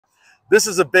This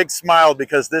is a big smile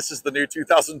because this is the new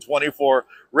 2024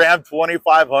 Ram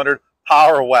 2500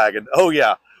 Power Wagon. Oh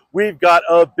yeah, we've got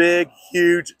a big,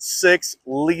 huge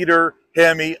 6-liter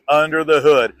Hemi under the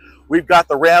hood. We've got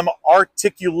the Ram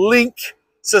Articulink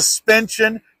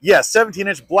suspension. Yes,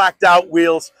 17-inch blacked out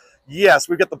wheels. Yes,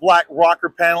 we've got the black rocker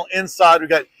panel inside. We've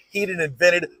got heated and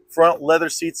vented front leather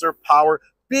seats are power.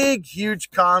 Big,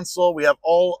 huge console. We have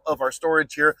all of our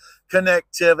storage here.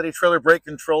 Connectivity, trailer brake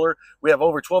controller. We have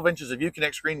over 12 inches of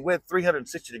Uconnect screen with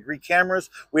 360-degree cameras.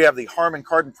 We have the Harman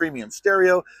Kardon premium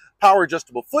stereo, power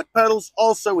adjustable foot pedals.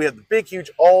 Also, we have the big, huge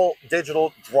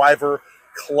all-digital driver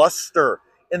cluster.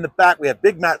 In the back, we have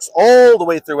big mats all the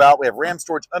way throughout. We have RAM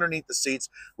storage underneath the seats.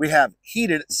 We have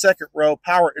heated second row,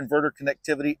 power inverter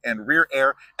connectivity, and rear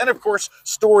air. And of course,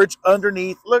 storage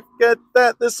underneath. Look at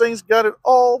that. This thing's got it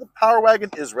all. The Power Wagon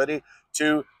is ready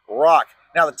to rock.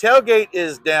 Now, the tailgate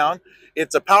is down.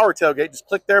 It's a power tailgate. Just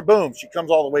click there, boom. She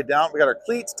comes all the way down. We got our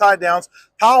cleats, tie downs,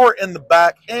 power in the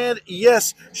back, and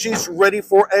yes, she's ready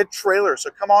for a trailer. So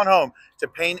come on home to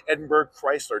Payne Edinburg,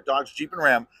 Chrysler, Dodge, Jeep, and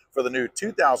Ram for the new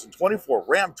 2024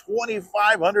 Ram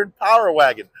 2500 Power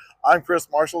Wagon. I'm Chris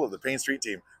Marshall of the Payne Street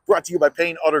Team, brought to you by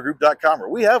PayneAutoGroup.com, where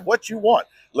we have what you want.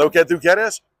 Lo que tú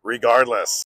quieres, regardless.